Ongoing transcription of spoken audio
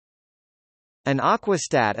An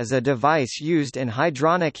aquastat is a device used in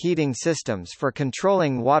hydronic heating systems for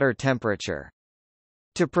controlling water temperature.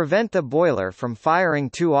 To prevent the boiler from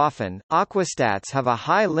firing too often, aquastats have a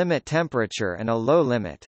high limit temperature and a low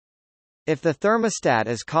limit. If the thermostat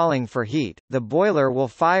is calling for heat, the boiler will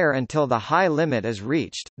fire until the high limit is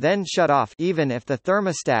reached, then shut off even if the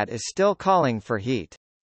thermostat is still calling for heat.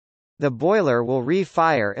 The boiler will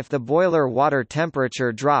re-fire if the boiler water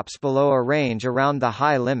temperature drops below a range around the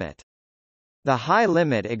high limit. The high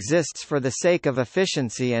limit exists for the sake of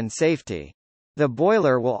efficiency and safety. The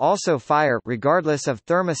boiler will also fire regardless of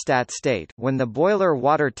thermostat state when the boiler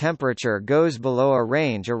water temperature goes below a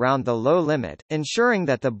range around the low limit, ensuring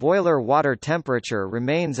that the boiler water temperature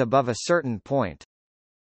remains above a certain point.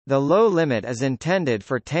 The low limit is intended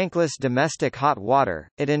for tankless domestic hot water.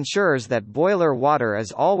 It ensures that boiler water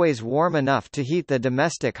is always warm enough to heat the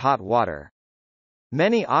domestic hot water.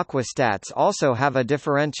 Many aquastats also have a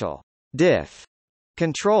differential diff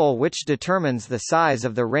control which determines the size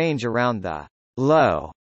of the range around the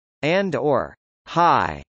low and or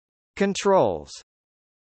high controls.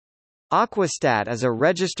 Aquastat is a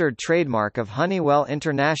registered trademark of Honeywell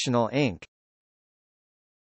International Inc.